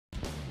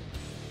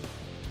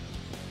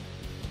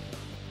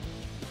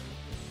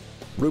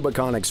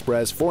Rubicon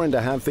Express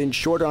 4.5-inch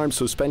short-arm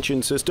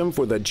suspension system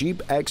for the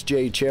Jeep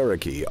XJ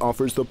Cherokee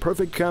offers the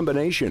perfect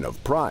combination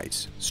of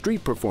price,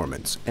 street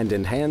performance, and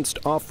enhanced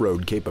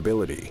off-road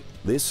capability.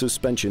 This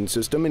suspension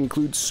system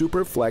includes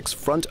Superflex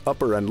front,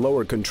 upper, and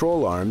lower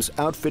control arms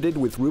outfitted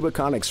with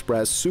Rubicon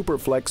Express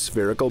Superflex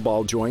spherical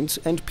ball joints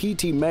and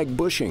PT Meg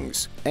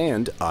Bushings,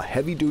 and a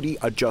heavy-duty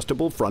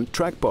adjustable front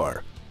track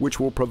bar, which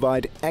will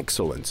provide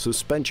excellent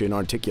suspension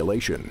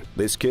articulation.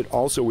 This kit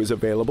also is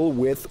available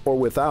with or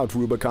without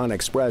Rubicon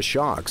Express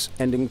Shocks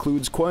and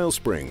includes coil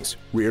springs,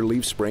 rear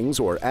leaf springs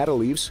or addle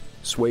leafs,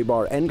 sway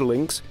bar end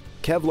links,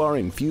 Kevlar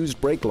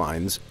infused brake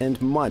lines, and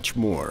much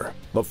more.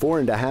 The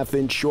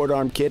 4.5-inch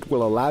short-arm kit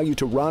will allow you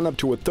to run up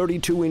to a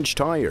 32-inch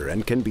tire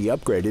and can be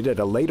upgraded at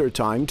a later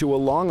time to a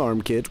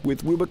long-arm kit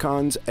with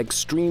Rubicon's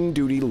Extreme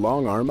Duty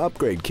Long-Arm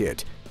Upgrade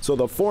Kit. So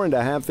the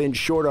 4.5-inch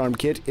short-arm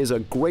kit is a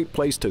great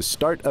place to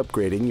start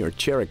upgrading your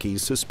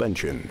Cherokee's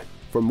suspension.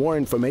 For more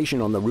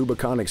information on the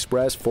Rubicon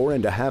Express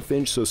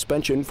 4.5-inch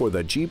suspension for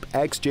the Jeep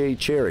XJ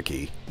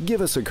Cherokee,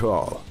 give us a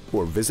call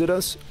or visit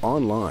us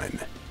online.